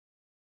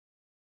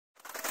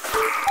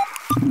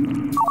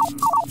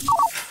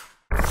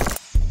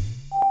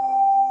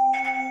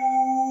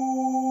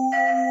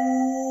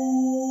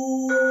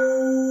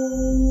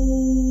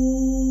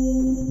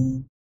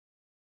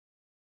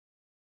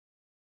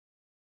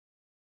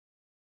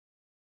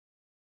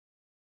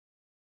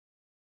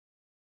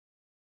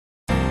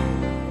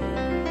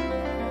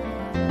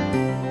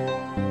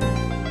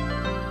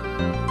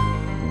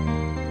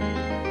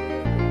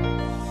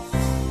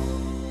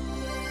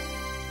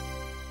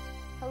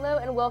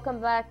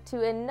Welcome back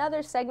to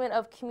another segment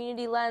of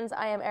Community Lens.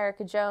 I am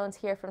Erica Jones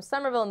here from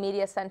Somerville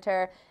Media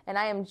Center, and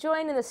I am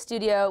joined in the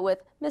studio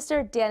with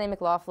Mr. Danny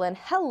McLaughlin.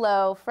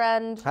 Hello,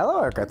 friend.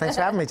 Hello, Erica. Thanks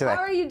for having me today.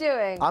 How are you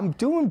doing? I'm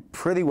doing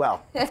pretty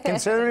well.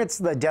 Considering it's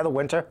the dead of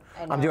winter,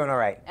 I'm doing all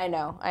right. I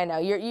know.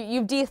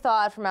 You've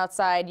de-thawed from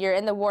outside. You're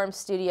in the warm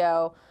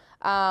studio.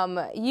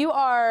 You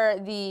are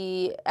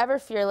the Ever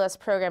Fearless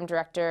Program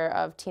Director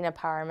of Teen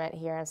Empowerment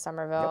here in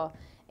Somerville,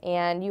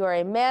 and you are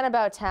a man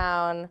about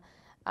town.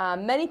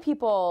 Many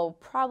people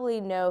probably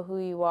know who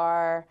you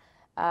are.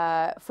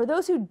 For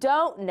those who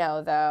don't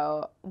know,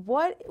 though,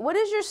 what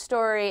is your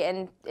story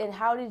and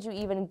how did you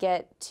even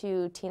get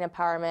to Teen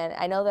Empowerment?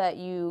 I know that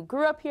you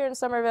grew up here in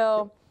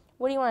Somerville.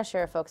 What do you want to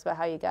share with folks about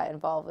how you got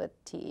involved with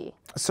TE?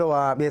 So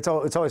it's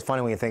always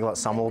funny when you think about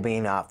Somerville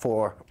being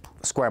 4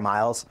 square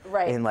miles,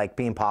 and like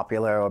being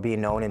popular or being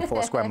known in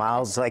 4 square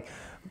miles. It's like,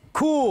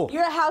 cool.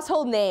 You're a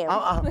household name.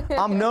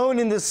 I'm known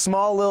in this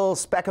small little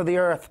speck of the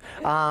earth,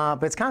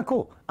 but it's kind of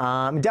cool.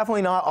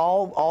 Definitely not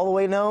all the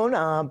way known,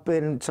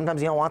 but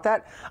sometimes you don't want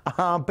that.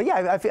 But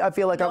yeah, I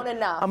feel like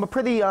I'm a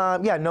pretty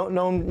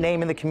known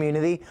name in the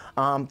community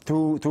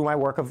through my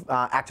work of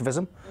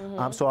activism.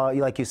 So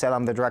like you said,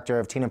 I'm the director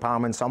of Teen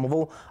Empowerment in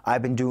Somerville.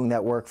 I've been doing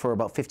that work for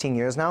about 15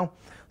 years now.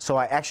 So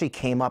I actually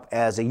came up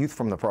as a youth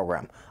from the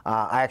program.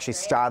 I actually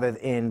started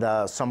in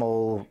the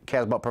Somerville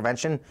Cares About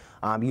Prevention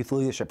Youth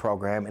Leadership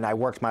Program, and I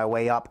worked my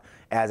way up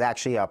as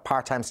actually a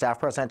part-time staff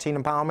person at Teen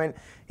Empowerment,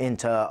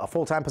 into a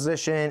full-time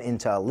position,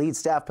 into a lead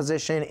staff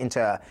position,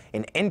 into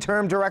an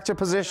interim director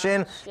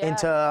position,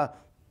 into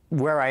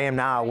where I am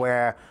now,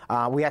 where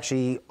we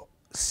actually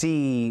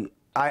see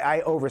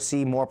I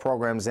oversee more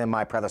programs than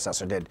my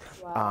predecessor did.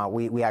 Wow.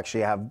 We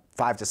actually have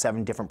 5 to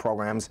 7 different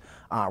programs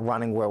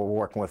running where we're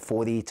working with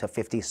 40 to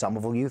 50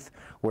 Somerville youth,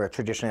 where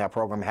traditionally our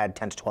program had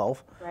 10 to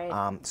 12.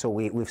 Right. So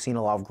we've seen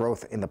a lot of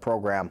growth in the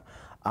program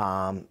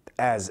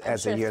as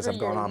the years have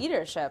gone on.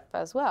 Leadership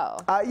as well.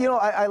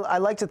 I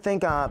like to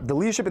think the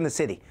leadership in the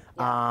city,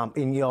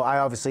 and I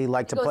obviously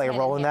like to play a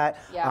role in that.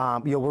 Yeah.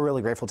 We're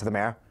really grateful to the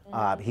mayor.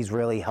 He's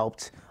really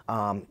helped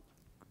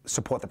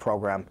support the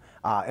program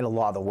in a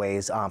lot of the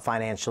ways,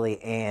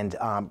 financially and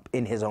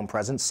in his own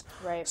presence.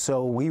 Right.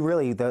 So we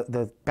really,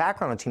 the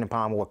background of Teen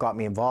Empowerment, what got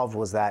me involved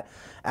was that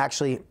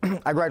actually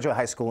I graduated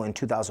high school in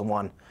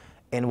 2001.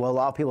 And what a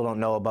lot of people don't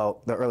know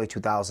about the early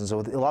 2000s, or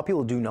a lot of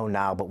people do know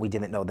now, but we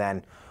didn't know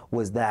then,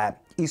 was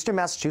that Eastern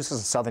Massachusetts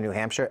and Southern New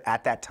Hampshire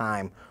at that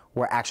time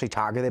were actually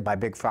targeted by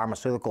big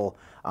pharmaceutical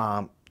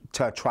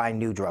to try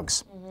new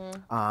drugs.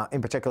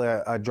 In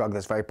particular, a drug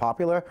that's very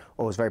popular,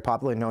 or was very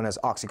popular, known as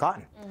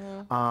Oxycontin.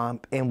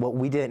 And what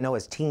we didn't know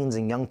as teens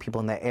and young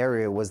people in that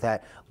area was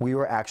that we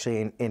were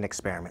actually an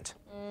experiment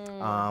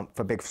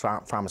for big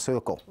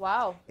pharmaceutical.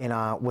 Wow. And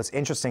what's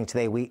interesting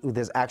today,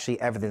 there's actually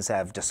evidence that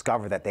have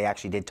discovered that they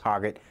actually did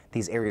target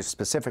these areas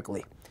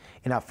specifically.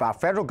 And our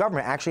federal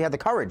government actually had the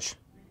courage.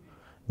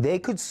 They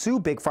could sue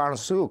big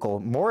pharmaceutical.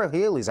 Maura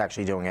Healey's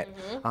actually doing it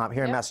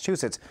here in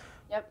Massachusetts.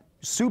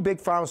 Sue big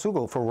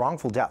pharmaceutical for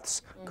wrongful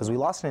deaths, because we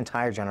lost an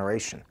entire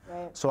generation.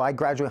 Right. So I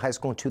graduated high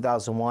school in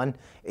 2001.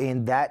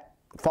 In that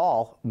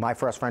fall, my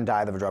first friend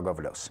died of a drug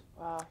overdose.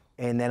 Wow.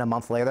 And then a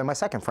month later, my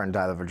second friend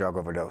died of a drug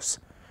overdose.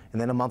 And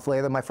then a month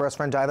later, my first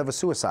friend died of a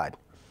suicide.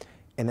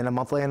 And then a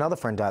month later, another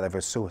friend died of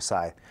a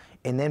suicide.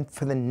 And then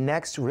for the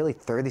next really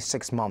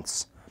 36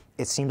 months,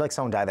 it seemed like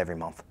someone died every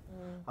month.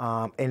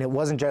 And it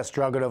wasn't just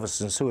drug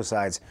overdoses and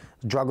suicides.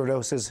 Drug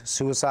overdoses,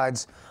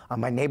 suicides.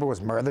 My neighbor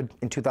was murdered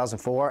in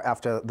 2004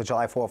 after the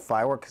July 4th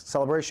firework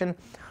celebration.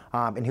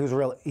 And he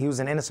was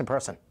an innocent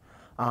person.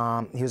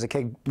 He was a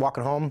kid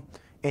walking home,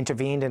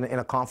 intervened in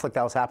a conflict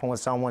that was happening with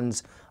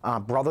someone's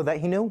brother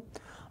that he knew,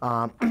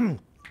 and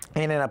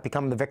ended up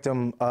becoming the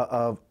victim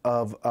of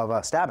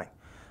a stabbing.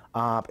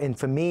 And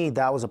for me,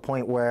 that was a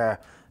point where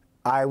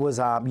I was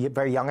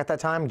very young at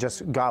that time,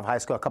 just got out of high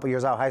school, a couple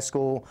years out of high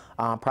school,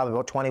 probably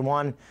about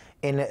 21,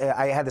 and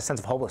I had this sense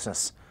of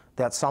hopelessness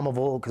that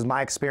Somerville, because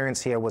my experience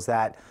here was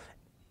that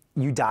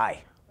you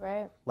die.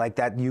 Right. Like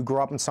that you grew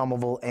up in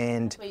Somerville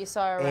and what you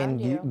saw around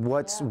you.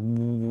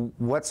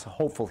 What's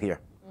hopeful here?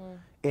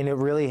 And it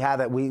really had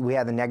that we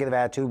had the negative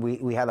attitude.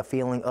 We had a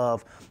feeling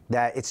of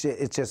that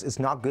it's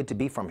not good to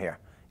be from here.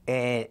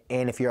 And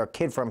if you're a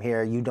kid from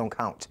here, you don't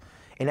count.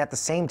 And at the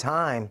same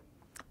time,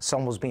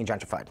 Somerville's being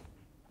gentrified.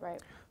 Right.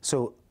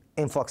 So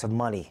influx of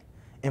money,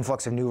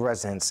 influx of new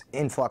residents,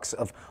 influx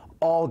of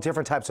all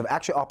different types of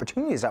actually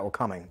opportunities that were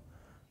coming.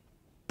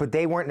 But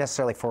they weren't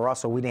necessarily for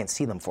us, or we didn't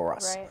see them for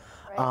us.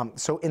 Right.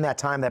 So in that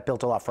time, that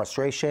built a lot of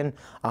frustration.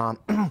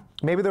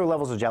 Maybe there were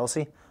levels of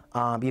jealousy.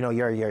 You know,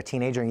 you're a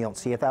teenager and you don't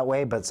see it that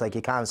way, but it's like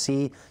you kind of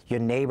see your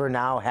neighbor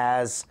now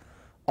has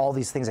all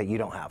these things that you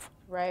don't have.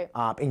 Right.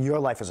 And your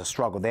life is a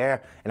struggle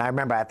there. And I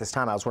remember at this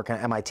time I was working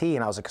at MIT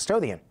and I was a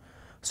custodian.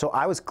 So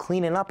I was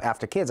cleaning up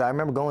after kids. I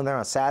remember going there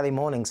on Saturday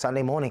morning,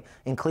 Sunday morning,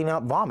 and cleaning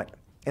up vomit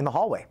in the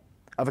hallway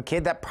of a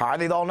kid that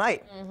partied all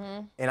night.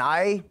 And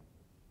I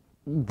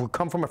would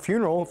come from a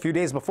funeral a few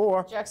days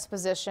before.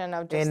 Juxtaposition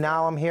of just. And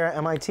now I'm here at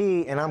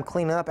MIT and I'm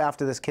cleaning up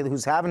after this kid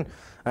who's having,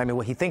 I mean,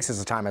 what he thinks is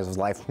the time of his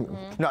life,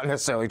 not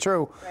necessarily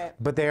true,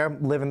 but they're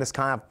living this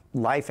kind of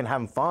life and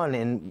having fun,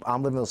 and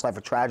I'm living this life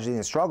of tragedy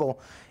and struggle.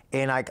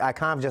 And I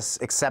kind of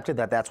just accepted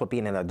that that's what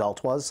being an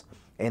adult was,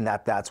 and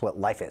that that's what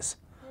life is.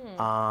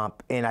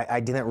 And I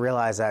didn't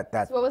realize that.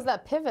 So what was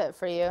that pivot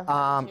for you?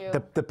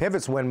 The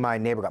pivot's when my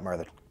neighbor got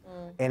murdered.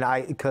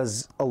 And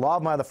because a lot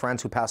of my other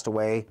friends who passed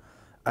away,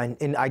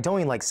 and I don't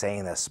even like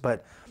saying this,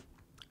 but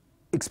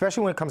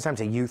especially when it comes time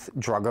to youth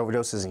drug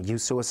overdoses and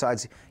youth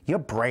suicides, your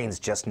brain's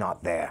just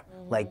not there.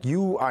 Like,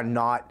 you are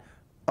not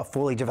a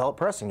fully developed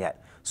person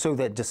yet. So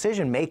the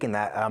decision making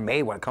that are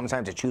made when it comes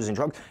time to choosing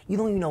drugs, you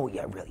don't even know what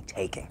you're really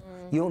taking.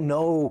 You don't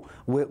know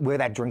where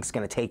that drink's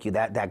going to take you,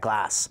 that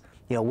glass,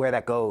 you know, where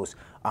that goes,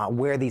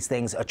 where these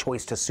things, a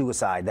choice to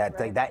suicide,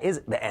 that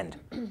is the end.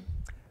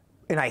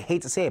 And I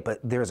hate to say it, but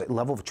there's a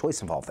level of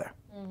choice involved there.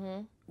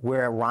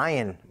 Where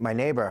Ryan, my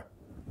neighbor,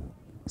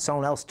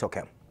 someone else took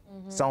him.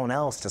 Someone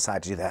else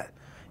decided to do that.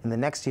 And the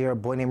next year, a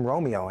boy named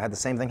Romeo had the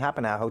same thing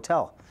happen at a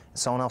hotel.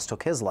 Someone else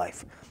took his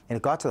life. And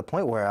it got to the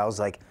point where I was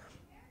like,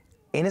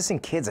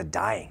 innocent kids are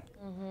dying,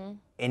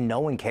 and no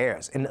one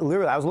cares. And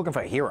literally, I was looking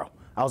for a hero.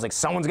 I was like,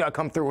 someone's got to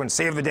come through and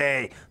save the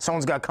day.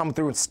 Someone's got to come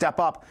through and step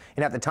up.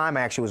 And at the time,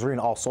 I actually was reading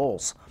All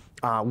Souls,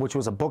 which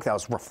was a book that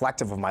was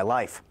reflective of my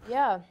life.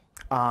 Yeah.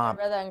 I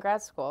read that in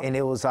grad school. And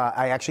it was,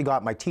 I actually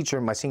got my teacher,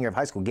 my senior year of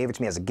high school, gave it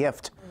to me as a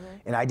gift.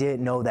 And I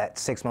didn't know that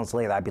 6 months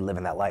later I'd be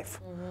living that life.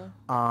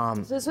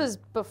 So this was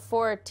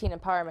before teen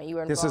empowerment. You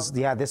were involved.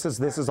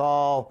 This is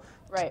all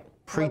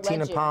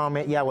pre-teen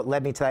empowerment. Yeah, what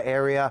led me to that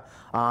area.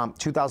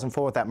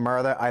 2004 with that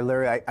murder,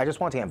 I just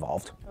wanted to get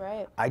involved.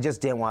 Right. I just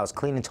didn't want. I was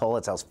cleaning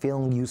toilets. I was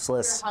feeling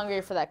useless. You were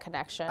hungry for that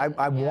connection.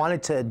 I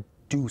wanted to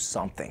do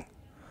something,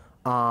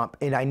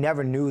 and I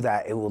never knew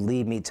that it would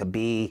lead me to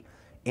be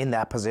in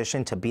that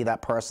position, to be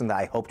that person that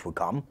I hoped would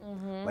come.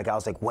 Like, I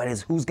was like,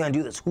 who's gonna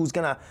do this? Who's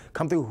gonna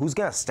come through? Who's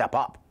gonna step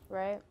up?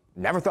 Right.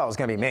 Never thought it was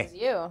gonna be me. It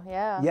was you,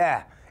 yeah.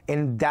 Yeah,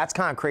 and that's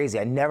kind of crazy.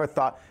 I never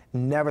thought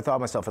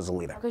of myself as a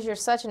leader. Because you're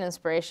such an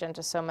inspiration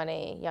to so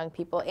many young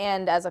people,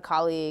 and as a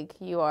colleague,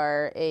 you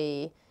are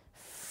a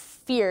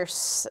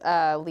fierce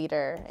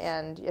leader,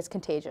 and it's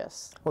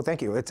contagious. Well,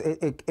 thank you.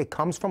 It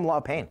comes from a lot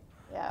of pain.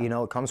 Yeah. You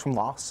know, it comes from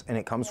loss, and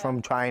it comes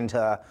from trying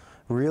to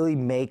really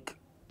make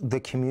the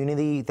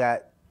community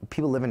that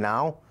people live in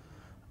now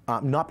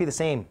not be the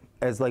same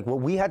as like what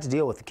we had to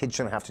deal with, the kids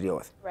shouldn't have to deal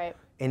with. Right.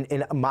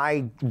 And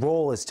my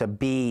role is to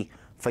be,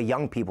 for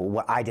young people,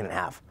 what I didn't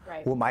have.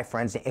 Right. What my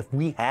friends did. If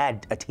we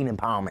had a teen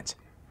empowerment.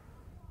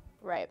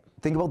 Right.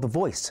 Think about The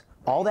Voice.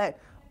 All that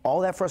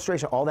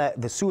frustration,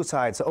 the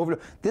suicides, the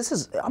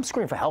overdose. I'm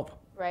screaming for help.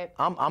 Right.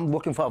 I'm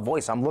looking for a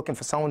voice. I'm looking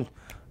for someone,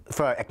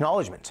 for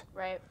acknowledgement.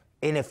 Right.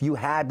 And if you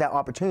had that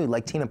opportunity,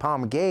 like Teen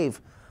Empowerment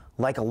gave,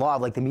 like a lot,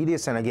 like the Media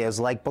Center gives,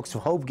 like Books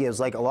of Hope gives,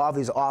 like a lot of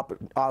these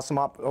awesome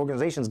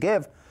organizations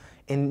give,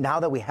 and now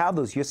that we have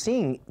those, you're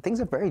seeing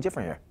things are very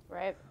different here.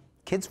 Right.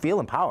 Kids feel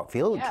empowered.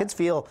 Kids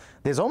feel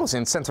there's almost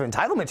a sense of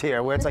entitlement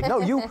here, where it's like, no,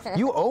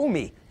 you owe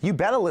me. You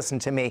better listen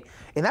to me,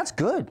 and that's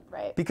good.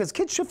 Right. Because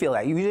kids should feel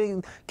that.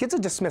 Kids are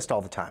dismissed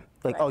all the time.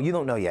 Like, oh, you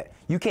don't know yet.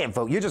 You can't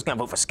vote. You're just gonna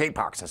vote for skate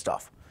parks and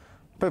stuff.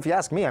 But if you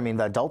ask me, I mean,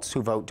 the adults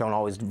who vote don't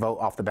always vote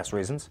off the best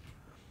reasons.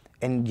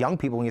 And young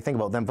people, when you think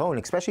about them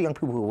voting, especially young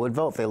people who would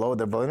vote if they lowered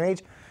their voting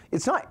age,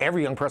 it's not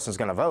every young person is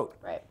going to vote.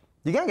 Right.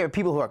 You're going to get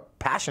people who are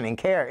passionate and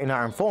care and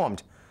are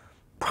informed,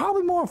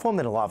 probably more informed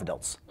than a lot of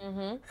adults.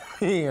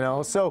 You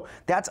know, so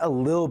that's a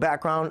little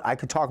background. I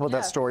could talk about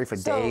that story for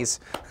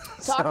days.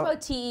 Talk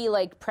about TE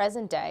like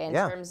present day in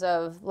terms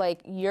of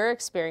like your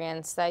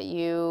experience that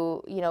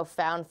you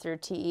found through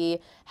TE.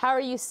 How are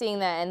you seeing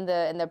that in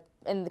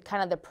the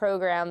kind of the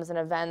programs and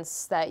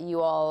events that you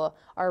all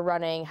are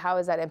running? How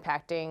is that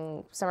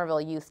impacting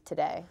Somerville youth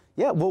today?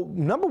 Yeah, well,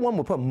 number one,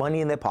 we'll put money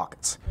in their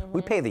pockets.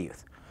 We pay the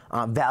youth,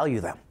 value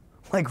them.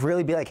 Like,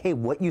 really be like, hey,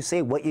 what you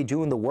say, what you're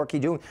doing, the work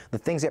you're doing, the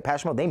things you're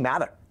passionate about, they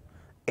matter.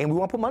 And we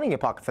want to put money in your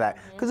pocket for that.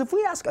 Because if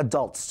we ask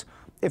adults,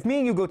 if me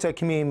and you go to a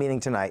community meeting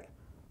tonight,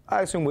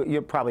 I assume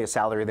you're probably a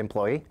salaried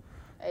employee.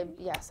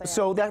 Yes, I am.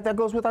 So that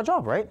goes with our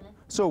job, right?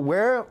 So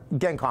we're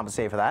getting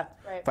compensated for that.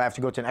 Right. If I have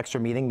to go to an extra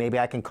meeting, maybe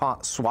I can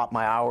swap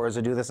my hours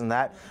or do this and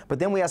that. But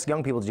then we ask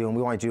young people to do, and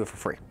we want to do it for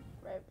free.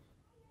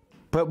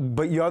 Right.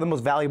 But you're the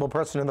most valuable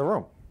person in the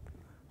room.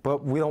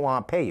 But we don't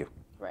want to pay you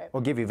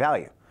or give you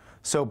value.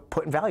 So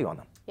putting value on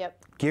them.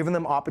 Yep. Giving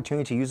them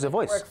opportunity to use their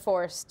voice.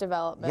 Workforce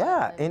development.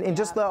 Yeah, and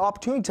just the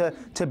opportunity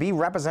to be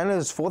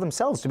representatives for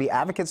themselves, to be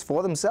advocates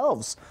for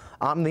themselves.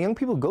 The young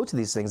people who go to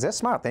these things, they're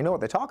smart. They know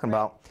what they're talking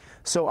about.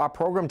 So our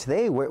program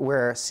today,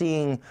 we're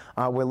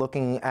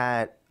looking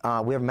at,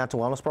 we have a mental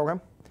wellness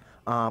program.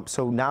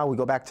 So now we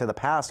go back to the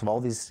past of all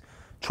these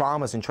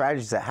traumas and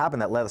tragedies that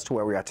happened that led us to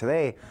where we are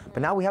today.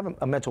 But now we have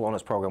a mental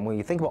wellness program. When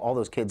you think about all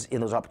those kids in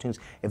those opportunities,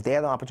 if they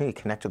have the opportunity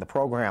to connect to the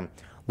program,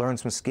 learn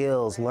some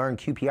skills, learn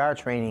QPR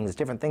trainings,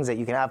 different things that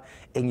you can have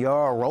in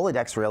your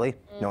Rolodex, really.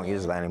 No one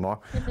uses that anymore.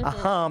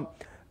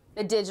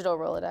 The digital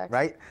Rolodex.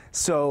 Right?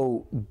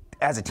 So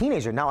as a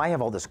teenager, now I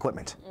have all this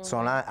equipment. So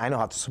I know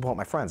how to support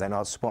my friends. I know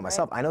how to support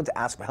myself. I know to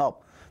ask for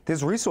help.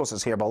 There's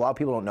resources here, but a lot of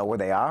people don't know where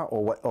they are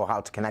or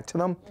how to connect to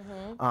them.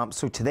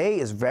 So today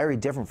is very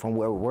different from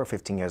where we were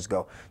 15 years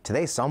ago.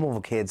 Today, some of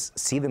the kids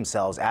see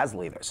themselves as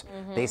leaders.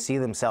 They see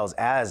themselves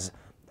as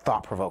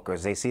thought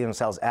provokers. They see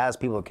themselves as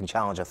people who can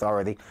challenge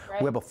authority.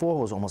 Where before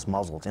it was almost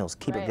muzzled. It was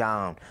keep it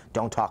down.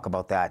 Don't talk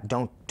about that.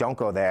 Don't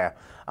go there.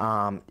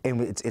 And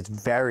it's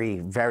very,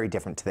 very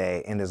different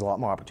today, and there's a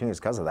lot more opportunities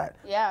because of that.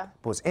 Yeah.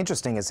 But what's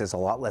interesting is there's a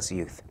lot less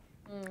youth.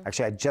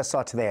 Actually, I just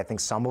saw today, I think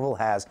Somerville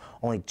has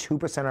only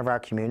 2% of our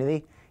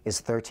community is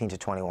 13 to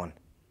 21.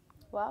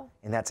 Wow.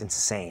 And that's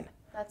insane.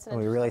 That's when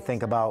we really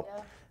think about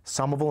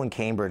Somerville and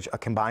Cambridge, a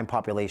combined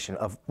population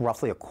of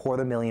roughly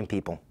 250,000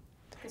 people.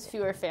 There's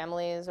fewer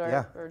families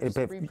or just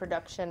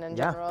reproduction in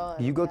general.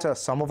 You go to a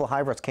Somerville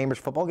High versus Cambridge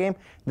football game,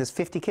 there's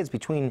 50 kids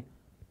between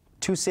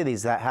two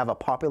cities that have a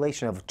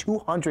population of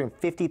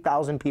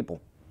 250,000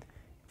 people.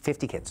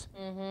 50 kids,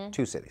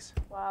 two cities.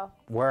 Wow.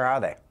 Where are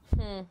they?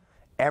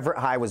 Everett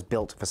High was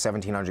built for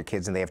 1,700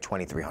 kids, and they have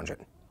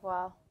 2,300.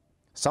 Wow.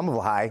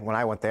 Somerville High, when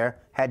I went there,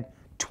 had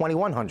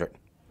 2,100.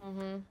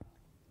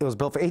 It was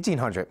built for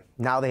 1,800.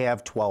 Now they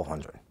have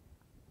 1,200.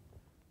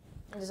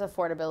 Just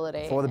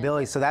affordability.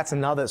 Affordability. So that's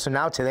another. So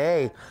now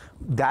today,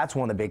 that's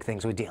one of the big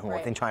things we're dealing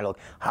with and trying to look.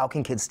 How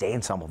can kids stay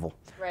in Somerville?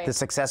 The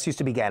success used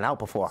to be getting out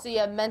before. So you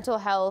have mental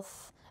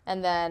health,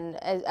 and then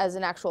as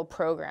an actual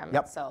program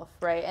itself,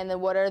 right? And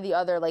then what are the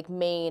other like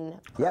main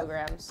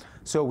programs?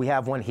 So we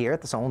have one here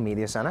at the Somerville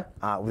Media Center.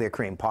 They're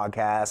creating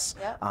podcasts.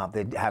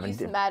 They're having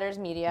Youth Matters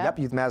Media. Yep,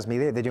 Youth Matters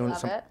Media. They're doing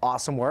some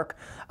awesome work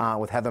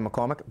with Heather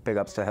McCormick. Big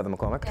ups to Heather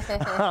McCormick.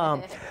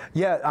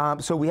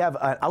 So we have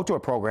an outdoor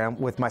program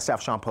with my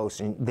staff, Sean Post,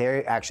 and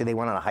they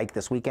went on a hike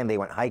this weekend. They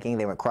went hiking.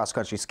 They went cross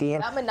country skiing.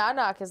 Mount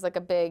Monadnock is like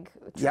a big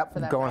trip for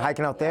them, going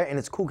hiking out there, and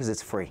it's cool because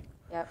it's free.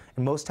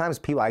 And most times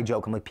I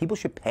joke, I'm like, people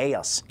should pay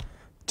us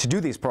to do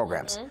these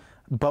programs.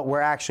 But we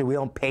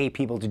don't pay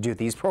people to do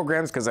these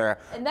programs because they're...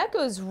 And that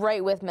goes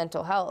right with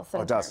mental health.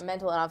 And it does.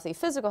 Mental and obviously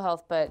physical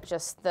health, but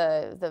just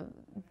to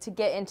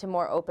get into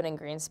more open and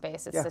green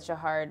space. It's such a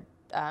hard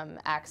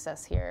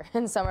access here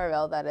in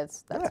Somerville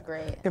that's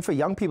great. And for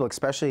young people,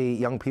 especially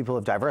young people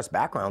of diverse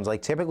backgrounds,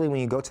 like typically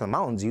when you go to the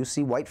mountains, you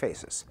see white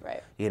faces.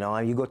 You know,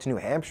 you go to New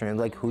Hampshire and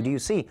like, who do you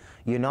see?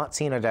 You're not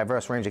seeing a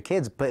diverse range of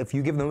kids, but if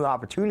you give them the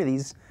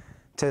opportunities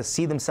to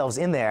see themselves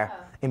in there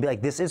and be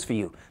like, this is for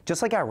you.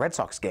 Just like our Red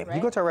Sox game.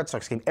 You go to a Red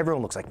Sox game,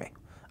 everyone looks like me.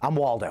 I'm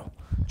Waldo,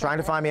 trying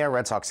to find me a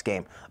Red Sox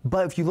game.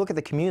 But if you look at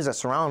the communities that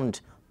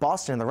surround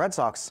Boston and the Red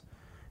Sox,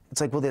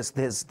 it's like, well, there's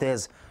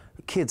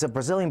kids of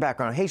Brazilian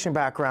background, Haitian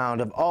background,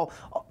 of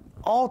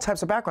all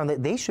types of background.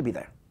 They should be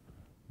there.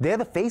 They're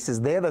the faces.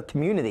 They're the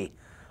community.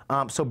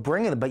 So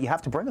bring them, but you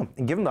have to bring them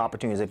and give them the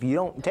opportunities. If you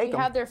don't take them.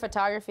 We have their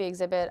photography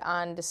exhibit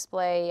on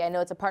display. I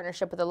know it's a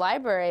partnership with the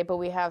library, but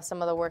we have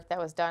some of the work that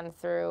was done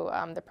through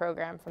the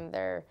program from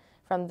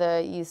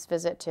the youth's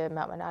visit to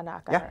Mount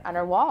Monadnock on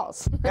our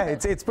walls.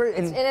 It's pretty,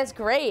 and it's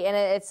great, and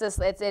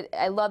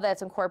I love that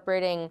it's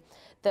incorporating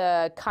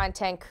the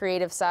content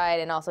creative side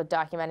and also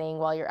documenting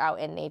while you're out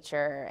in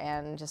nature,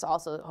 and just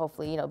also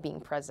hopefully being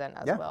present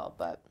as well.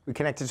 But we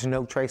connected to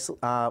No Trace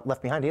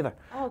Left Behind either.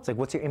 It's like,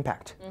 what's your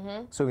impact?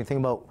 So we think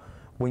about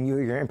when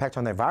your impact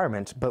on the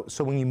environment, but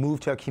so when you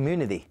move to a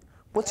community,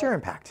 what's your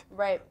impact?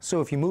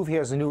 So if you move here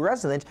as a new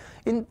resident,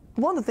 and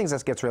one of the things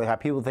that gets really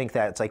hard, people think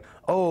that it's like,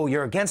 oh,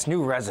 you're against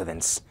new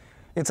residents.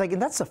 It's like,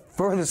 and that's the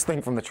furthest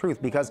thing from the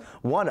truth, because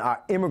one,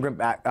 our immigrant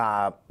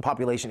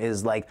population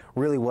is like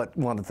really one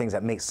of the things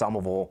that makes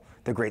Somerville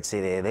the great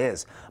city it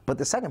is. But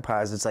the second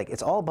part is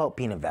it's all about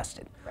being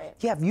invested.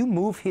 Yeah, if you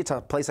move here to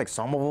a place like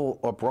Somerville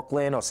or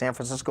Brooklyn or San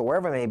Francisco,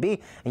 wherever it may be,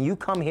 and you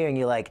come here and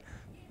you're like,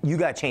 you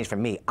got to change for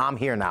me. I'm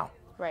here now.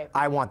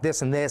 I want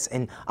this,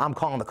 and I'm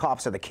calling the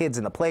cops to the kids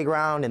in the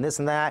playground and this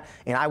and that,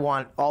 and I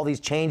want all these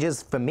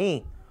changes for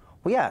me.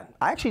 Well, yeah,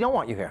 I actually don't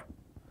want you here.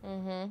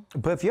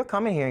 But if you're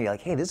coming here and you're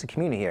like, hey, there's a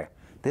community here.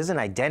 There's an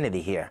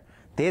identity here.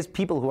 There's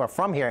people who are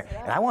from here,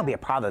 and I want to be a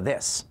part of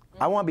this.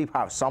 I want to be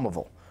part of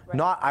Somerville.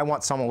 Not I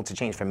want Somerville to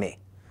change for me.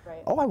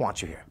 Oh, I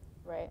want you here.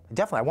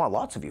 Definitely, I want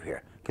lots of you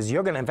here, because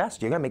you're going to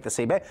invest. You're going to make the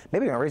same bet.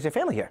 Maybe you're going to raise your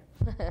family here.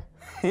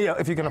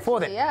 If you can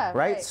afford it.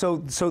 Right? So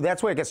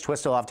that's where it gets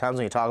twisted a lot of times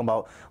when you're talking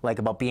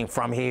about being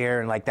from here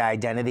and like the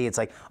identity. It's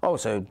like, oh,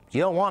 so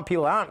you don't want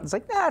people out. It's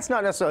like, that's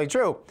not necessarily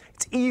true.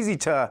 It's easy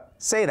to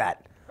say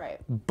that.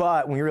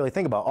 But when you really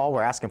think about it, all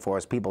we're asking for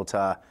is people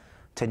to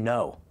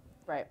know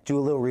Right. Do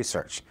a little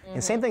research.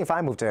 And same thing if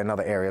I move to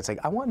another area. It's like,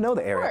 I want to know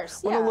the area.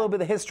 course, I want to know a yeah. little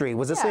bit of history.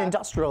 Was this an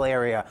industrial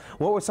area?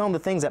 What were some of the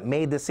things that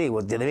made this city?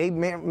 Did they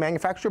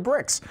manufacture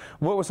bricks?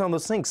 What were some of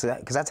those things?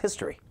 Because that's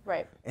history.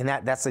 Right. And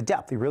that's the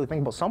depth. You really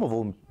think about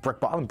Somerville,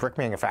 brick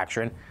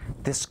manufacturing,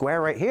 this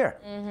square right here.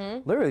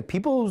 Literally,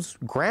 people's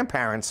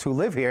grandparents who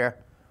live here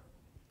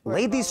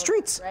laid these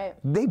streets. Right.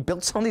 They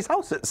built some of these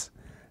houses.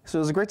 So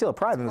there's a great deal of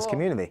pride in this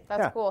community.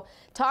 That's cool.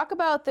 Talk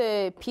about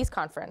the Peace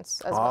Conference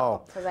as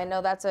well, because I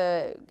know that's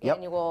a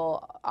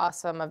annual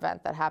awesome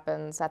event that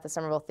happens at the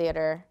Somerville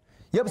Theater.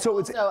 Yep. So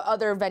it's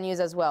other venues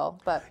as well,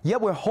 but yeah,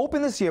 we're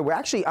hoping this year.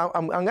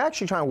 I'm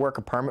actually trying to work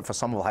a permit for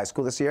Somerville High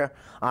School this year.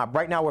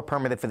 Right now, we're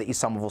permitted for the East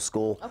Somerville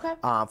School. Okay.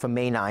 For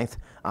May 9th,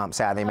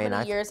 Saturday, May 9th. How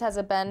many years has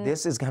it been?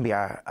 This is going to be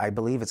I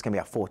believe it's going to be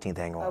our 14th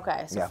annual.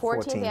 Okay, so Yeah,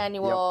 14th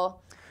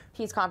annual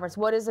Peace Conference.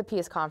 What is a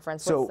Peace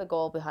Conference? What's the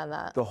goal behind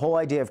that? The whole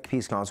idea of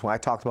Peace Conference, when I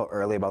talked about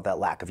earlier about that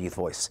lack of youth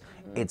voice,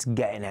 it's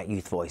getting at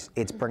youth voice.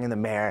 It's bringing the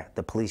mayor,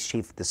 the police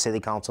chief, the city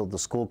council, the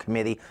school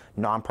committee,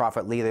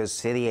 nonprofit leaders,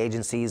 city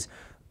agencies,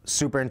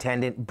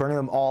 superintendent, bringing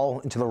them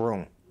all into the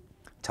room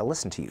to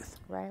listen to youth.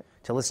 Right.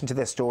 To listen to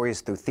their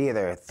stories through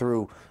theater,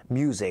 through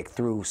music,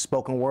 through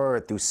spoken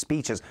word, through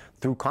speeches,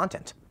 through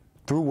content,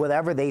 through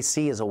whatever they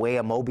see as a way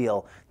of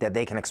Mobile that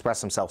they can express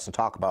themselves and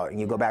talk about. And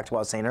you go back to what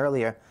I was saying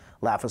earlier,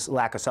 lack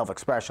of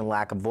self-expression,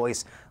 lack of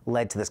voice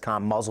led to this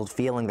kind of muzzled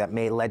feeling that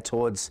may lead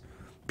towards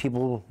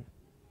people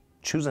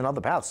choosing other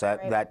paths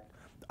that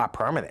are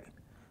permanent.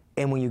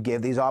 And when you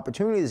give these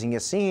opportunities and you're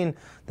seeing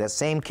that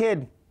same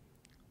kid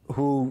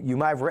who you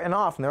might have written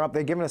off and they're up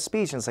there giving a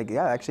speech and it's like,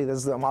 yeah, actually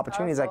there's some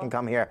opportunities I can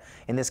come here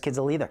and this kid's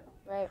a leader.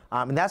 Right.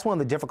 And that's one of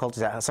the difficulties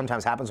that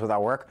sometimes happens with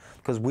our work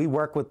because we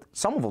work with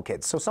Somerville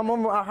kids. So some of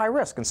them are high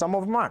risk and some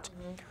of them aren't.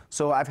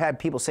 So I've had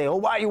people say, oh,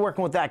 why are you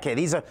working with that kid?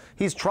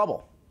 He's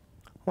trouble.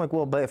 I'm like,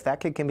 well, but if that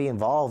kid can be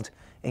involved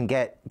and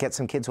get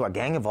some kids who are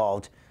gang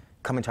involved,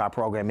 come into our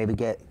program, maybe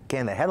get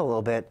in their head a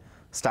little bit,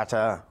 start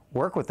to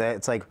work with it.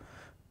 It's like,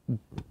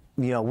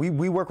 you know,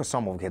 we work with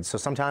Somerville kids. So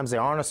sometimes they're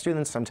honor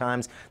students,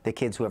 sometimes they're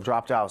kids who have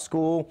dropped out of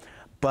school,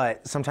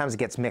 but sometimes it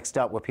gets mixed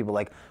up with people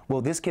like, well,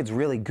 this kid's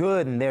really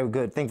good and they're a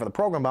good thing for the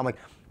program, but I'm like,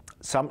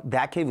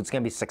 that kid is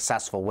going to be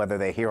successsul whether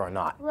they're here or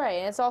not. Right,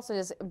 and it's also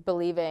just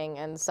believing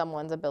in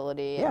someone's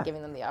ability and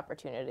giving them the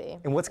opportunity.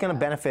 And what's going to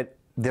benefit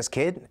this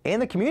kid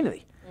and the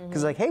community?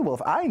 Because like, hey, well,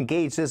 if I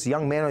engage this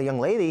young man or young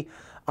lady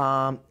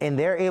and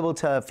they're able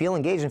to feel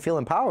engaged and feel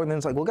empowered, then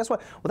it's like, well, guess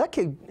what? Well, that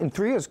kid in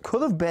 3 years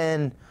could have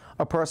been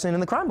a person in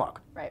the crime log.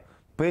 Right.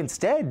 But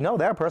instead, no,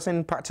 they're a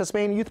person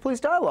participating in youth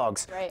police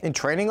dialogues, and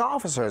training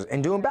officers,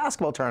 and doing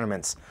basketball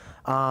tournaments.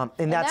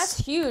 And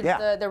that's huge.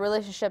 Yeah. The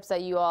relationships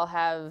that you all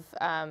have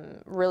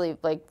really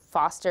like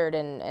fostered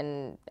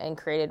and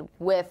created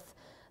with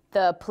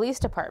the police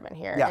department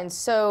here, and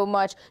so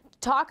much.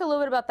 Talk a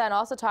little bit about that, and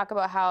also talk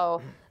about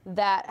how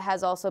that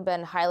has also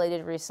been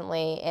highlighted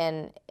recently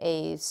in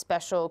a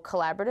special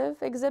collaborative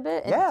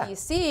exhibit in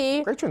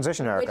DC. Great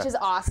transition, Erica. Which is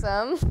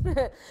awesome.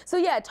 So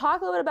yeah,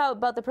 talk a little bit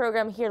about the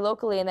program here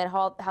locally, and then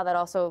how that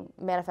also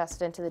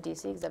manifested into the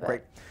DC exhibit.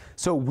 Great.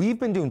 So we've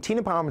been doing, Teen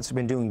Empowerment's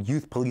been doing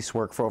youth police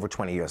work for over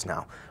 20 years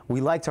now. We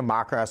like to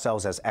market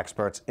ourselves as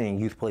experts in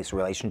youth police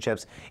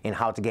relationships and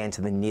how to get into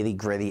the nitty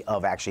gritty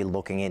of actually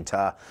looking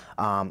into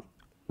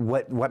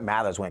what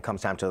matters when it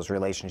comes time to those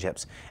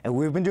relationships. And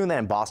we've been doing that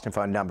in Boston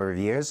for a number of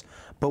years,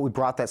 but we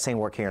brought that same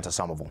work here into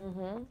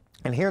Somerville.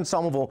 And here in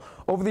Somerville,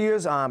 over the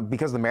years,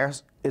 because the mayor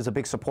is a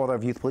big supporter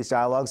of youth police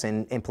dialogues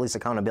and police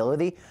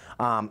accountability,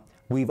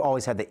 we've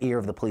always had the ear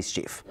of the police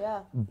chief.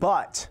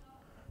 But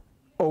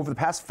over the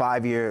past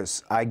 5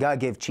 years, I gotta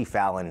give Chief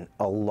Fallon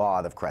a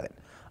lot of credit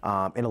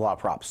and a lot of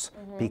props,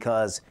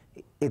 because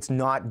it's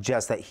not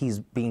just that he's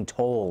being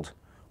told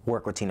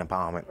work with teen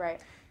empowerment. Right.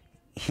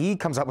 He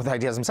comes up with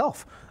ideas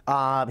himself.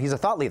 He's a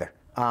thought leader.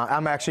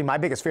 I'm actually, my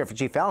biggest fear for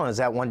Chief Fallon is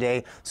that one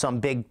day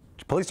some big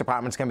police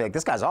department's gonna be like,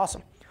 this guy's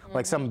awesome.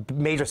 Like some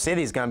major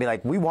city's gonna be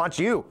like, we want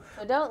you.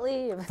 So don't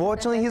leave.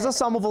 Fortunately, he's a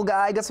Somerville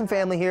guy, got some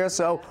family here,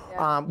 so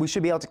we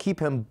should be able to keep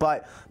him.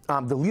 But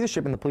the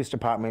leadership in the police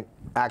department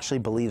actually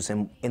believes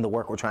in the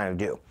work we're trying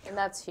to do. And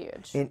that's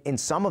huge. And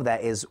some of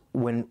that is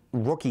when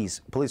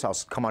rookies, police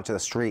officers, come onto the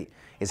street,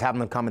 is having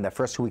them come in their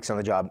first 2 weeks on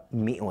the job,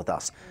 meeting with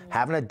us,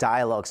 having a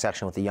dialogue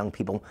section with the young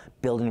people,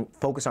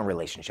 focus on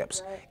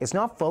relationships. It's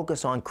not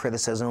focus on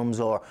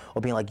criticisms or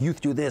being like, youth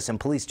do this and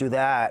police do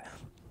that.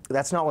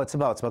 That's not what it's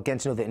about. It's about getting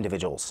to know the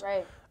individuals.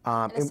 Right.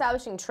 And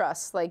establishing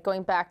trust, like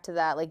going back to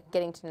that, like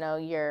getting to know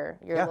your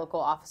local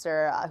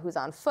officer who's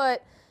on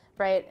foot,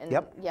 right? And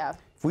yeah.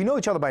 If we know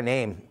each other by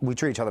name, we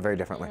treat each other very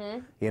differently.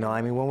 You know,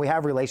 I mean, when we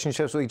have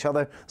relationships with each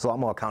other, there's a lot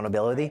more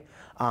accountability.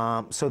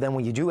 So then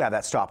when you do have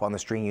that stop on the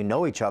street, you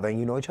know each other, and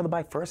you know each other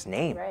by first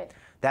name. Right.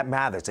 That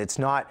matters. It's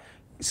not,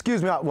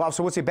 excuse me, well,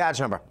 so what's your badge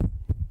number?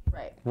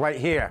 Right. Right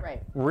here.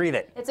 Right. Read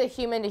it. It's a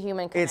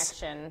human-to-human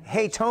connection. It's,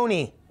 hey,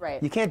 Tony.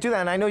 Right. You can't do that,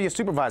 and I know your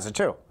supervisor,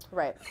 too.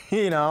 Right.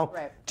 You know,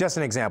 just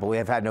an example. We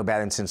have had no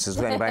bad instances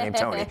with anybody named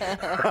Tony.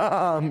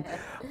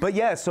 But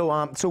yeah,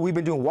 so we've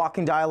been doing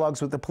walking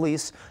dialogues with the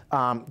police,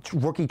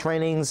 rookie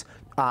trainings,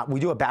 we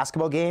do a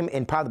basketball game,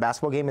 and part of the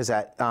basketball game is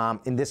that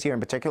in this year in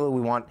particular,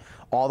 we want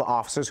all the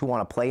officers who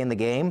want to play in the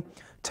game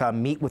to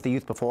meet with the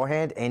youth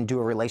beforehand and do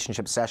a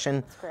relationship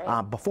session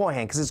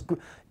beforehand, because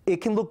it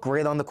can look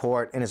great on the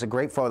court and it's a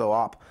great photo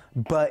op,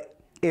 but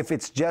if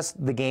it's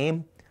just the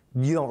game,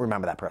 you don't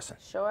remember that person.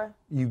 Sure.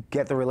 You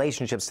get the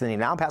relationships to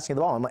now I'm passing you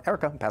the ball. I'm like,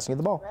 Erica, I'm passing you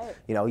the ball. Right.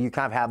 You know, you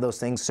kind of have those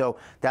things. So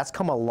that's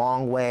come a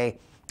long way.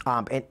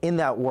 And in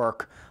that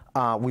work,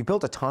 we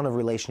built a ton of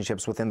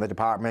relationships within the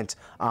department,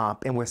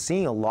 and we're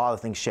seeing a lot of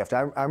things shift.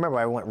 I remember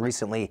I went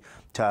recently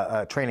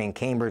to training in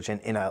Cambridge,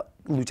 and a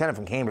lieutenant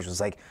from Cambridge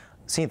was like,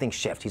 seeing things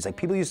shift. He's like,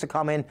 people used to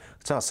come in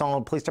to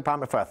a police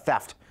department for a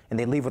theft, and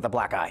they leave with a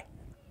black eye.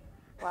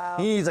 Wow.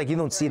 He's like, you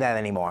don't see that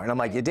anymore. And I'm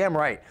like, you're damn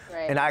right.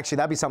 And actually,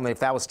 that'd be something, if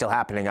that was still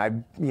happening,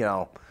 we'd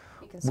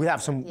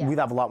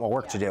have a lot more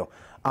work to do.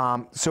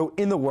 So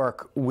in the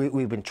work,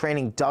 we've been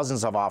training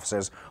dozens of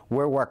officers.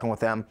 We're working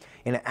with them,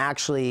 and it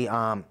actually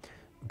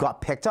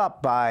got picked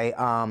up by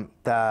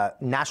the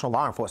National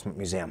Law Enforcement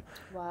Museum.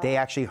 Wow. They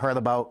actually heard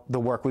about the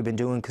work we've been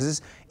doing,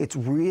 because it's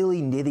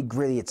really nitty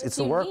gritty. It's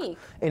the work, and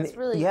it's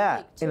really yeah,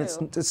 unique too.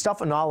 and it's stuff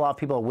that not a lot of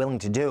people are willing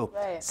to do.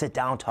 Right. Sit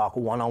down, talk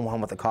one-on-one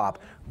with the cop,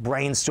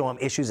 brainstorm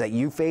issues that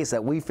you face,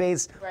 that we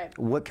face. Right.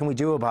 What can we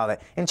do about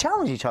it, and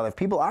challenge each other. If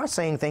people are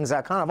saying things that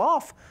are kind of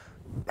off,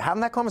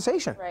 having that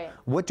conversation. Right.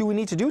 What do we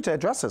need to do to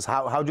address this?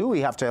 How do we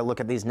have to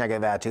look at these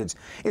negative attitudes?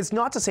 It's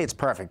not to say it's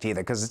perfect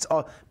either, because it's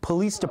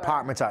police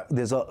departments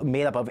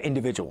made up of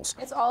individuals.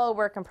 It's all a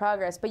work in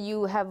progress, but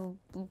you have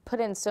put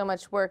in so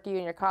much work, you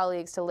and your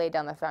colleagues, to lay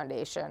down the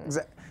foundation,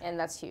 and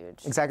that's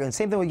huge. Exactly, and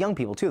same thing with young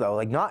people too, though.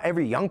 Like, not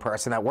every young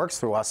person that works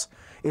through us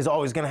is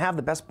always going to have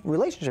the best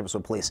relationships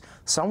with police.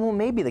 Some will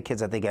maybe the kids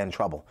that they get in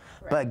trouble.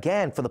 Right. But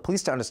again, for the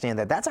police to understand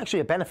that that's actually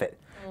a benefit.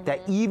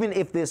 That even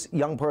if this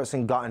young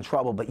person got in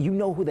trouble, but you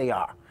know who they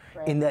are,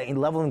 in the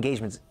level of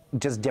engagement is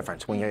just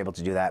different when you're able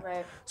to do that.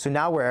 Right. So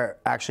now we're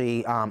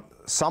actually,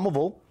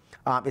 Somerville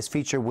is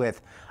featured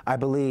with, I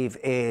believe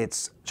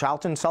it's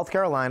Charleston, South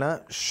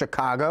Carolina,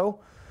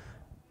 Chicago,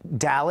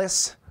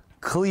 Dallas,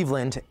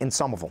 Cleveland, and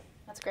Somerville.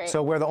 That's great.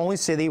 So we're the only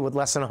city with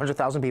less than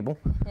 100,000 people.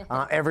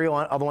 Every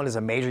other one is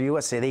a major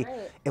U.S. city,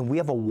 and we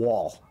have a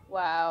wall.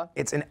 Wow.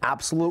 It's an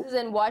absolute. This is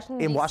in Washington,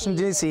 D.C. In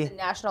Washington, D.C. The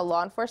National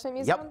Law Enforcement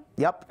Museum?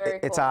 Yep. Very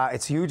It's cool.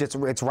 it's huge.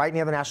 It's right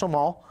near the National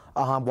Mall.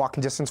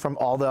 Walking distance from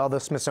all the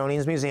other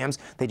Smithsonian's museums.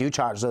 They do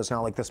charge those,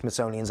 not like the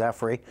Smithsonian's are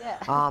free.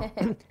 Yeah.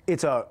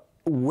 It's a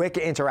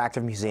wicked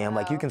interactive museum.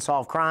 Like, you can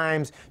solve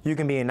crimes. You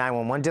can be a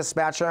 911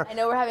 dispatcher. I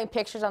know we're having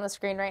pictures on the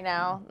screen right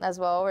now as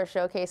well. We're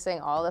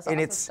showcasing all this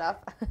awesome stuff.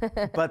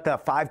 But the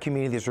 5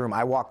 communities room,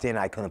 I walked in,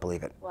 I couldn't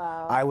believe it.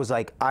 Wow. I was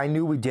like, I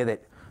knew we did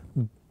it,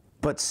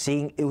 but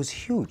seeing it was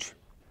huge.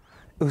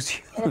 It was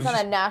huge. And it's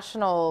on a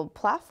national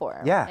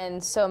platform. Yeah.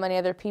 And so many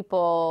other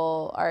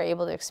people are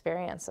able to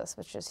experience this,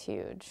 which is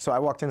huge. So I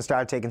walked in and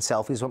started taking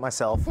selfies with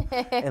myself,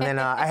 and then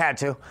I had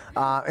to.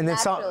 And then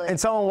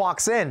someone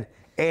walks in,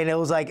 and it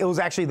was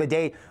actually the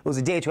day or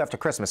two after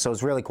Christmas, so it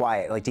was really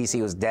quiet. Like,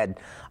 DC was dead.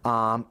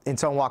 And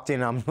someone walked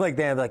in, and I'm like,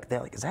 they're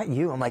like, is that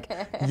you? I'm like,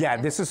 yeah,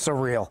 this is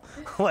surreal.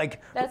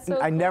 Like, That's so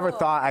I never cool.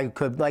 thought I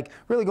could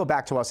really go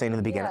back to what I was saying in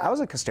the beginning. Yeah. I was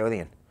a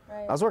custodian.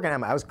 Right.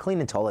 I was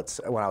cleaning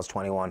toilets when I was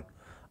 21.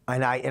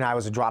 And I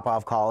was a drop out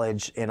of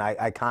college, and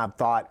I kind of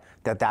thought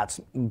that that's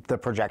the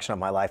projection of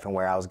my life and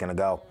where I was going to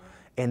go.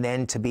 And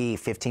then to be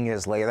 15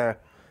 years later,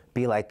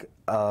 be like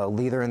a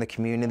leader in the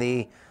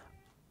community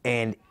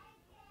and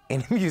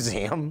in a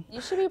museum.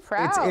 You should be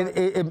proud.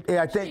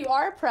 I think you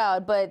are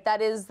proud, but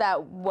that is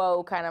that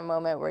whoa kind of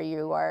moment where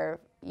you are.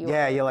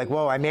 You're like,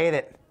 whoa, I made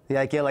it.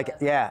 You're like,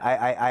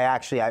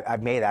 yeah,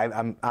 I've made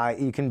it.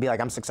 You can be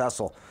like, I'm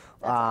successful.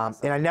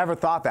 Awesome. And I never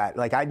thought that.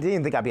 Like, I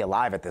didn't think I'd be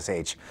alive at this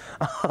age,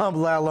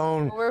 let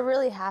alone. We're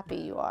really happy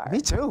you are.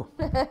 Me too.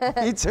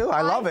 Me too.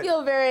 I love it. I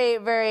feel very,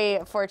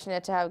 very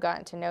fortunate to have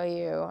gotten to know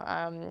you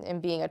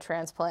and being a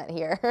transplant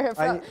here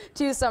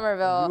to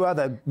Somerville. You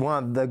are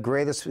one of the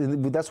greatest.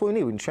 That's what we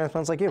need. We need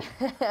transplants like you.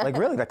 Like,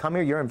 really, that come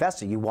here, you're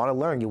invested. You want to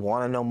learn. You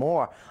want to know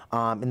more.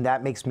 And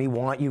that makes me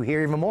want you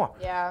here even more.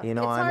 Yeah. You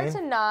know what I mean? It's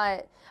hard to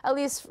not, at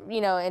least,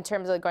 in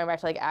terms of going back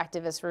to like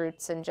activist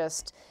roots and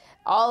just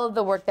all of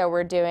the work that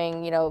we're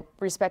doing,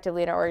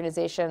 respectively in our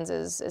organizations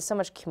is so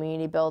much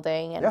community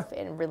building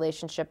and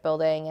relationship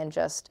building and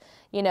just,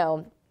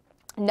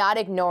 not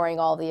ignoring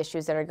all the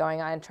issues that are going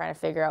on and trying to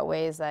figure out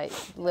ways that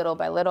little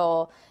by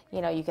little,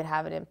 you can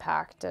have an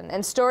impact.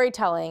 And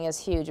storytelling is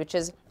huge, which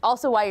is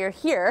also why you're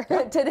here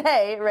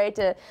today, right,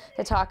 to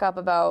talk up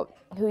about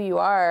who you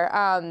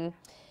are.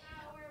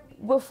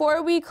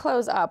 Before we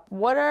close up,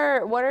 what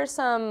are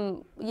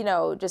some,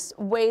 just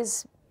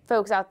ways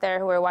folks out there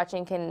who are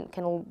watching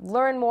can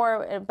learn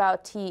more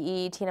about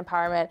TE, Teen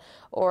Empowerment,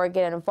 or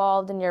get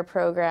involved in your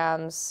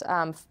programs,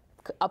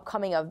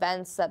 upcoming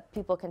events that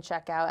people can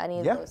check out? Any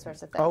of those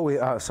sorts of things?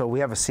 Oh, so we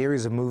have a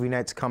series of movie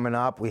nights coming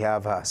up. We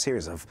have a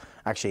series of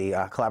actually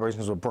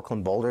collaborations with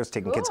Brooklyn Boulders,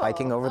 taking kids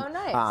hiking over,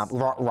 nice.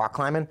 rock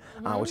climbing,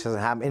 which doesn't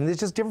happen. And there's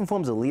just different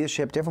forms of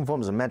leadership, different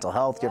forms of mental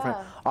health, different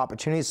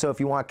opportunities. So if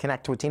you want to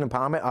connect with Teen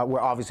Empowerment, we're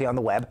obviously on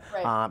the web,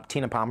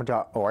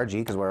 teenempowerment.org,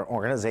 because we're an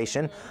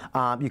organization.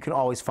 You can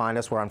always find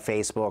us. We're on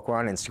Facebook, we're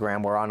on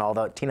Instagram, we're on all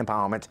the Teen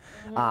Empowerment.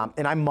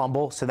 And I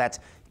mumble, so that's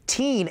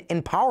Teen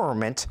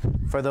Empowerment,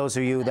 for those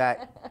of you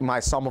that my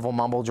Somerville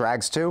mumble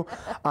drags to.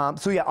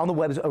 So yeah, on the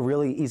web is a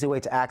really easy way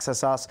to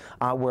access us.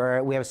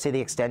 We have a city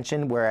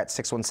extension. We're at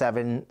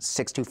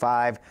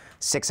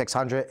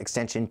 617-625-6600,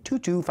 extension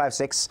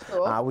 2256.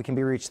 Cool. We can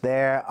be reached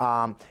there.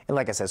 And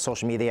like I said,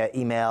 social media,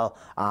 email,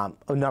 a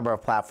number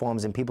of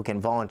platforms, and people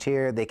can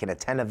volunteer. They can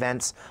attend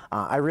events.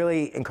 I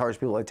really encourage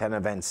people to attend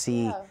events,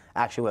 see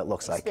actually what it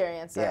looks like.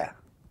 Experience it. Yeah.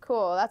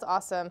 Cool. That's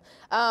awesome.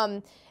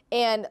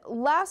 And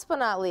last but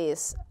not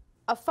least,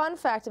 a fun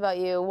fact about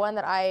you, one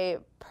that I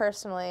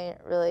personally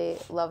really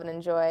love and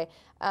enjoy.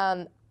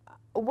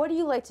 What do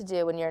you like to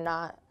do when you're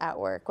not at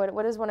work?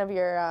 What is one of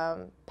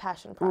your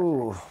passion projects?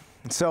 Ooh,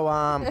 so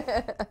I'm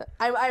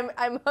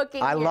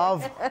hooking. I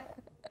love.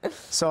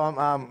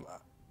 So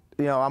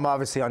you know, I'm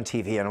obviously on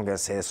TV, and I'm going to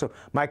say this. So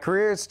my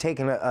career has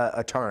taken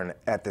a turn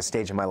at this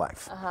stage of my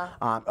life.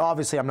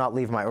 Obviously, I'm not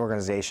leaving my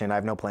organization. I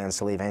have no plans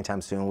to leave anytime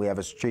soon. We have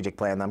a strategic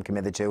plan that I'm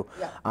committed to.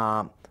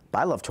 But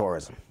I love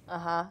tourism.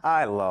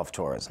 I love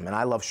tourism, and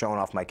I love showing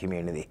off my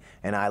community,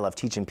 and I love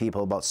teaching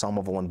people about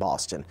Somerville and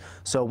Boston.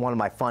 So one of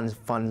my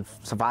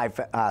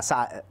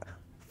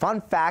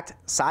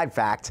side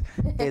fact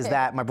is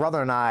that my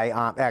brother and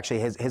I, actually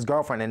his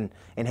girlfriend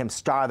and him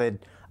started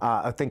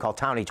a thing called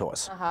Townie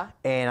Tours.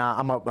 And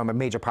I'm a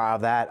major part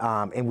of that.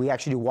 And we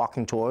actually do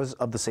walking tours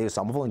of the city of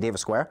Somerville in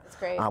Davis Square. That's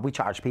great. We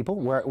charge people.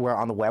 We're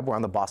on the web. We're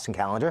on the Boston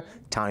calendar,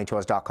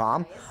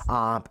 townietours.com.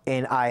 Nice.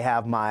 And I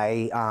have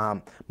my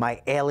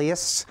my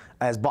alias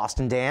as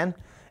Boston Dan.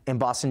 And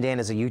Boston Dan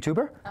is a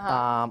YouTuber.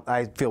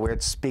 I feel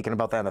weird speaking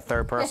about that in the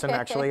third person,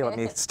 actually. Let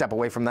me step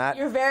away from that.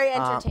 You're very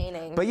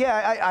entertaining. But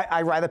yeah,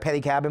 I ride a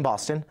pedicab in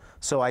Boston.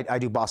 So I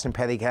do Boston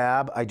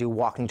pedicab. I do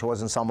walking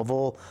tours in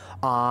Somerville.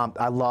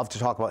 I love to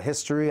talk about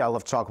history. I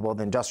love to talk about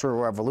the Industrial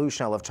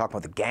Revolution. I love to talk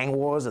about the gang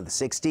wars of the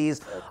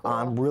 60s. So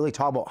cool. Really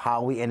talk about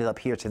how we ended up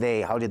here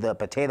today. How did the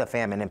potato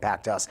famine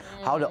impact us?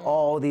 How did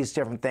all these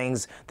different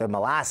things, the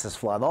molasses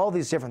flood, all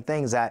these different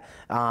things that,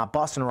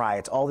 Boston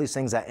riots, all these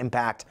things that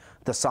impact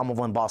the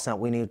Somerville and Boston that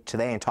we need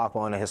today, and talk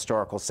about in a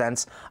historical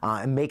sense,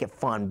 and make it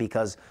fun,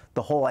 because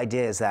the whole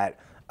idea is that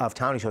of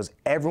Townie Tours,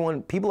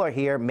 people are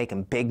here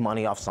making big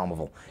money off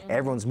Somerville.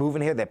 Everyone's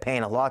moving here, they're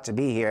paying a lot to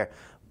be here.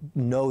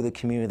 Know the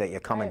community that you're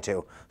coming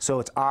to. So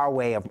it's our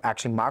way of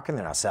actually marketing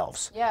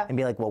ourselves. And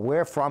be like, well,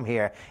 we're from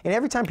here. And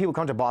every time people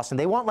come to Boston,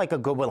 they want like a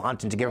Good Will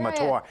Hunting to give them a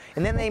tour.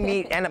 And then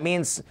they end up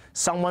meeting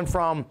someone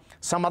from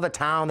some other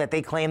town that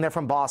they claim they're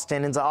from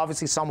Boston. And so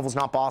obviously Somerville's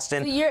not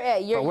Boston, so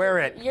but we're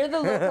it. You're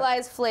the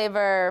localized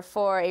flavor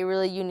for a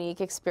really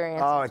unique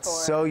experience. Oh, it's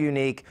so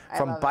unique.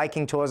 From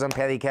biking tours on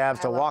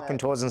pedicabs to walking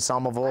tours in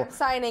Somerville. I'm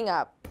signing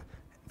up.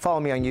 Follow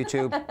me on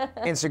YouTube,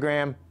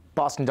 Instagram,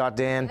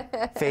 Boston.Dan,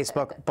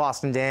 Facebook,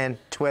 Boston Dan,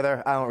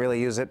 Twitter. I don't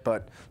really use it,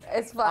 but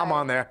it's fine. I'm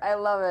on there. I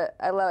love it.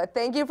 I love it.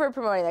 Thank you for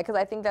promoting that, because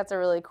I think that's a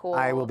really cool.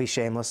 I will be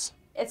shameless.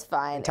 It's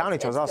fine. And Townie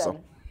Tours also.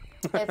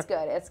 It's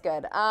good. It's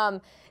good.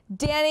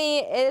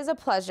 Danny, it is a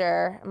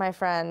pleasure, my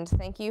friend.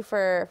 Thank you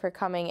for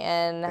coming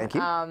in. Thank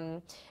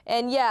you.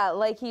 And yeah,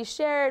 like he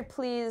shared,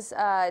 please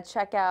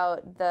check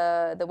out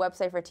the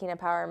website for Teen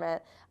Empowerment,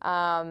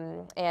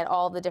 and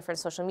all the different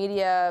social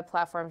media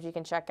platforms you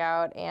can check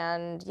out.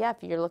 And yeah, if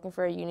you're looking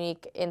for a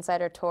unique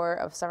insider tour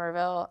of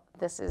Somerville,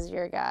 this is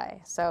your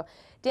guy. So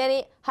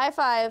Danny, high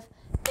five.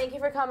 Thank you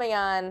for coming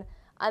on.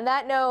 On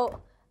that note,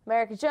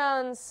 America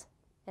Jones,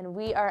 and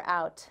we are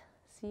out.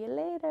 See you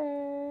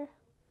later.